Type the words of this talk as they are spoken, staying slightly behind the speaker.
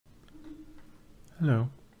Hello.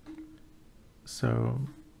 So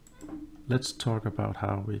let's talk about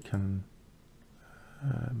how we can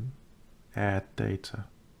add data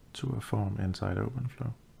to a form inside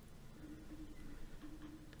openflow.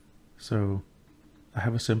 So I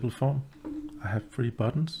have a simple form. I have 3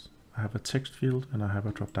 buttons. I have a text field and I have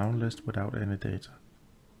a drop-down list without any data.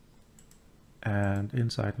 And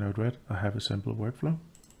inside NodeRED I have a simple workflow.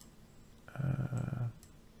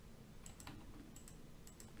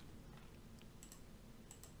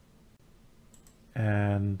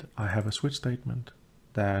 And I have a switch statement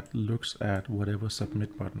that looks at whatever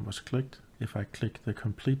submit button was clicked. If I click the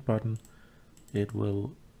complete button, it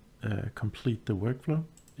will complete the workflow.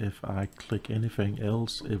 If I click anything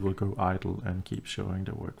else, it will go idle and keep showing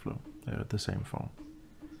the workflow, the same form.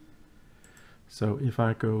 So if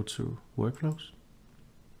I go to workflows,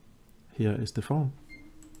 here is the form.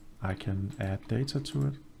 I can add data to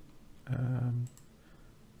it.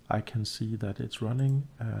 I can see that it's running,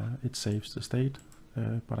 it saves the state,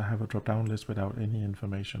 but I have a drop-down list without any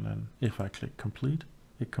information, and if I click complete,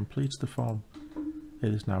 it completes the form.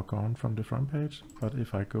 It is now gone from the front page, but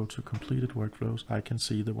if I go to completed workflows, I can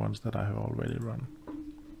see the ones that I have already run.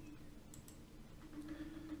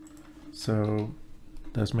 So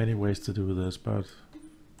there's many ways to do this, but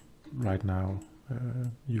right now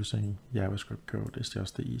using JavaScript code is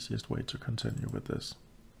just the easiest way to continue with this.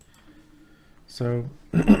 So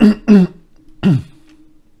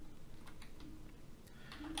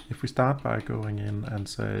if we start by going in and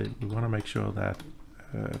say we want to make sure that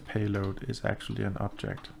payload is actually an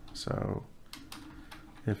object. So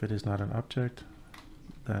if it is not an object,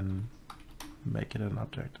 then make it an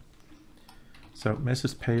object. So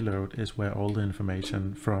message payload is where all the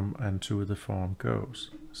information from and to the form goes.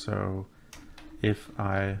 So if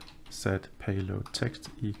I set payload text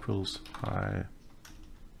equals my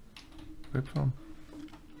web form,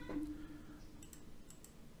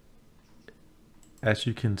 as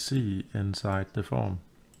you can see inside the form,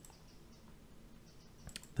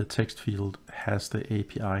 the text field has the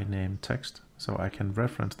API name text, so I can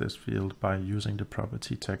reference this field by using the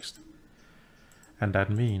property text. And that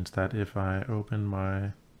means that if I open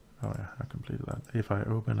my, I completed that. If I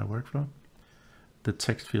open a workflow, the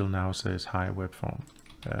text field now says hi web form.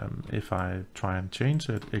 If I try and change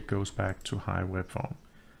it, it goes back to hi web form.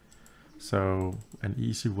 So an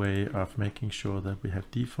easy way of making sure that we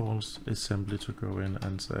have defaults is simply to go in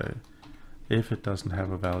and say, if it doesn't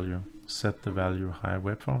have a value, set the value hi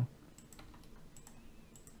web form.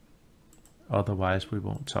 Otherwise we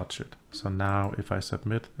won't touch it. So now if I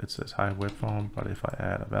submit, it says hi web form, but if I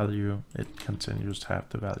add a value, it continues to have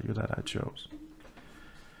the value that I chose.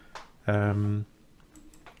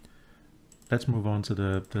 Let's move on to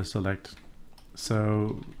the select.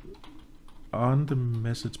 So on the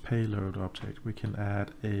message payload object, we can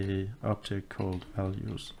add a object called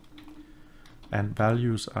values. And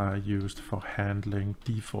values are used for handling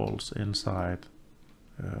defaults inside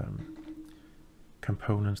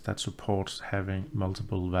components that supports having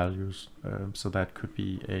multiple values. So that could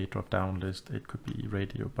be a drop-down list, it could be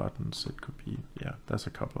radio buttons, it could be, yeah, there's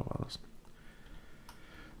a couple of others.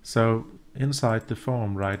 So inside the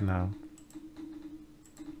form right now,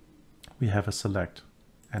 we have a select,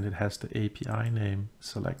 and it has the API name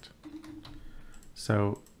select.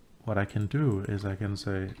 So what I can do is I can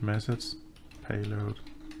say message payload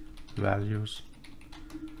values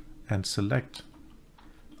and select.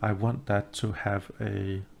 I want that to have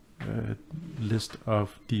a list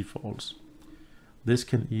of defaults. This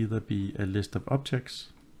can either be a list of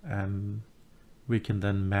objects, and we can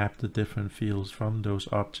then map the different fields from those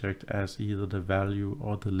objects as either the value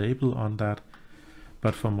or the label on that.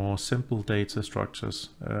 But for more simple data structures,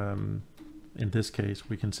 in this case,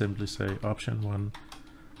 we can simply say option 1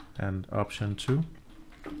 and option 2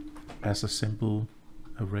 as a simple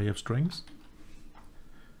array of strings.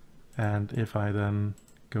 And if I then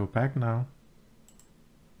go back now,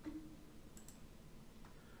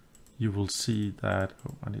 you will see that,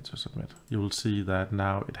 oh, I need to submit. You will see that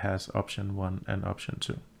now it has option 1 and option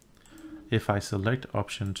 2. If I select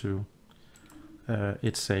option 2,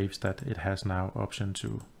 it saves that it has now option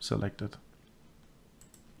 2 selected.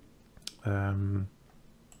 I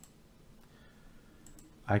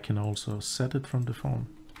can also set it from the form.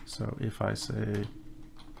 So if I say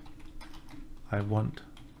I want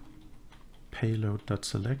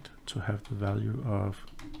payload.select to have the value of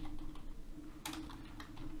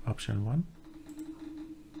option 1.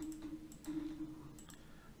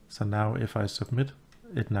 So now if I submit,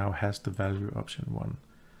 it now has the value option 1.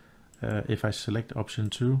 If I select option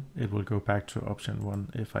 2, it will go back to option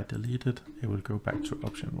 1. If I delete it, it will go back to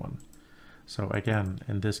option 1. So again,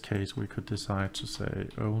 in this case, we could decide to say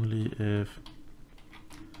only if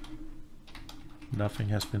nothing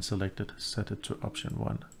has been selected, set it to option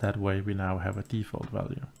 1. That way we now have a default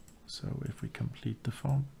value. So if we complete the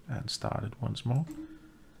form and start it once more,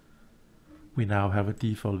 we now have a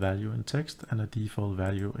default value in text and a default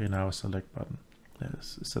value in our select button.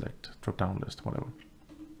 Select, drop down list, whatever.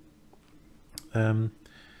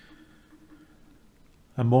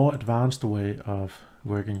 A more advanced way of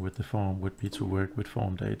working with the form would be to work with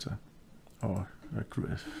form data, or a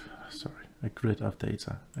grid of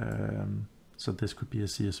data. So this could be a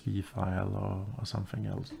CSV file or something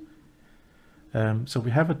else. So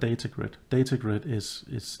we have a data grid. Data grid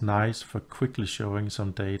is nice for quickly showing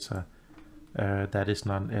some data that is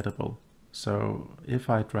non-editable. So if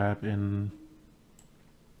I drop in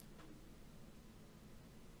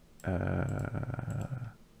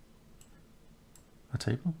a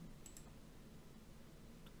table,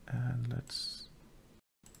 and let's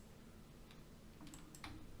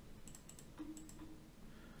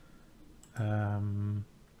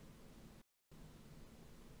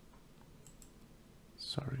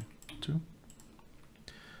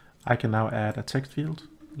I can now add a text field.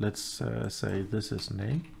 Let's say this is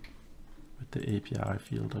name with the API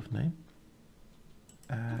field of name,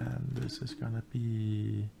 and this is gonna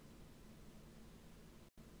be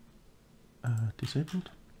disabled,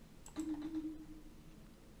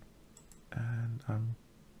 and I'm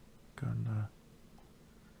gonna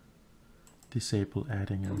disable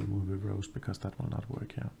adding and remove rows because that will not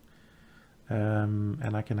work here.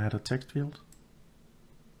 And I can add a text field.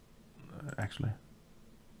 Actually,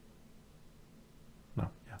 no,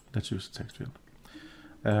 yeah, let's use the text field.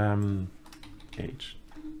 Age,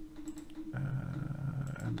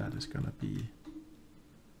 and that is gonna be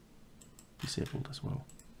disabled as well.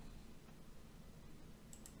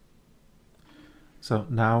 So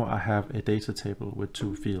now I have a data table with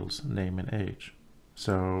 2 fields, name and age.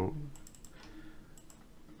 So,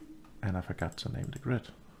 and I forgot to name the grid.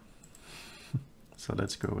 So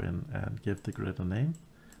let's go in and give the grid a name.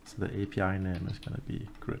 So the API name is going to be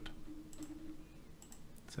grid.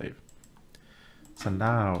 Save. So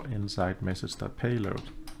now inside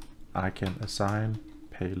message.payload, I can assign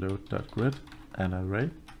payload.grid an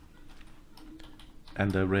array.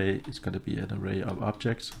 And the array is going to be an array of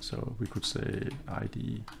objects. So we could say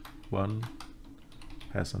ID1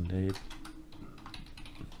 has a name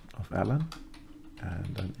of Alan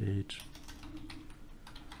and an age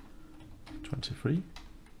 23.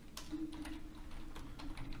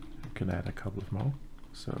 You can add a couple of more.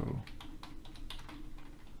 So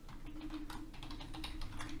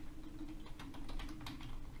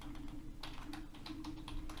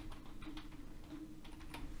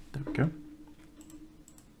there we go.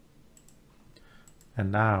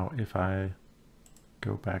 And now if I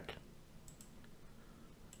go back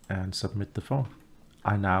and submit the form,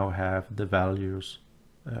 I now have the values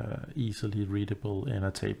easily readable in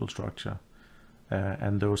a table structure.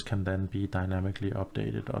 And those can then be dynamically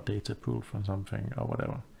updated or data pulled from something or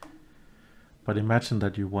whatever. But imagine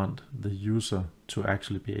that you want the user to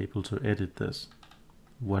actually be able to edit this.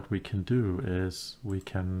 What we can do is we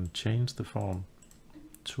can change the form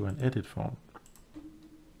to an edit form.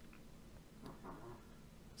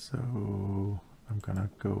 So I'm gonna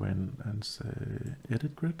go in and say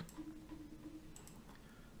edit grid,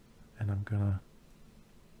 and I'm gonna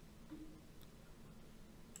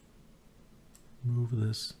move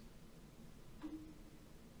this.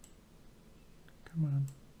 Come on.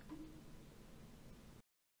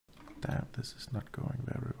 Damn, this is not going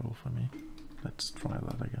very well for me. Let's try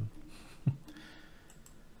that again.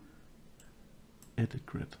 Edit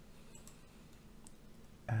grid.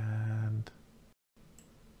 And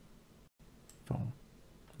form.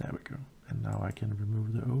 There we go. And now I can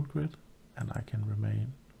remove the old grid, and I can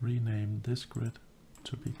rename this grid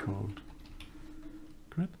to be called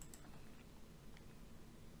grid.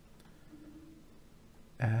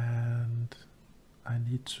 And I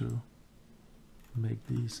need to make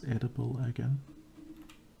these editable again.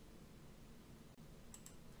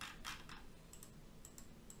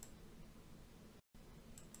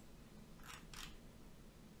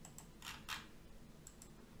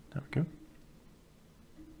 There we go.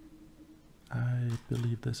 I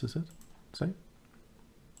believe this is it. Save.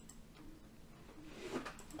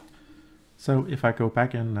 So if I go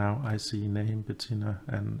back in now, I see name, Bettina,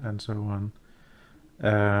 and so on.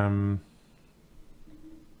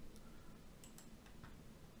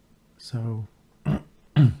 So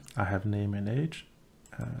I have name and age.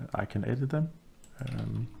 I can edit them.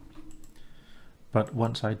 But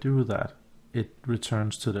once I do that, it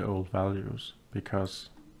returns to the old values because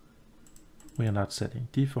we are not setting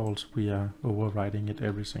defaults, we are overriding it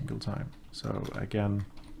every single time. So again,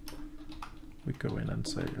 we go in and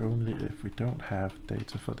say only if we don't have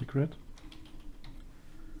data for the grid,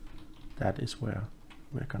 that is where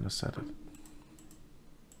we're going to set it.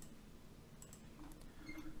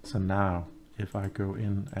 So now if I go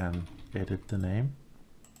in and edit the name,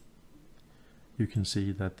 you can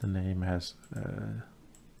see that the name has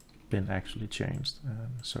been actually changed.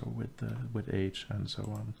 So with age and so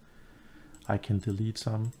on, I can delete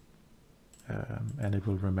some and it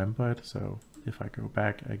will remember it. So if I go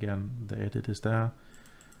back again, the edit is there.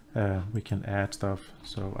 We can add stuff,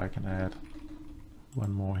 so I can add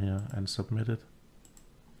one more here and submit it,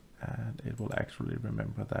 and it will actually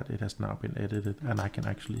remember that it has now been edited, and I can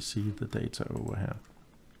actually see the data over here.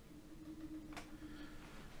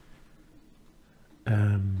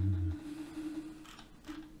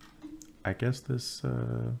 I guess this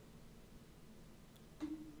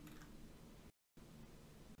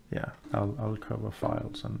yeah, I'll cover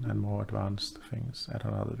files and more advanced things at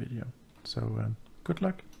another video. So good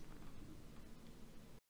luck.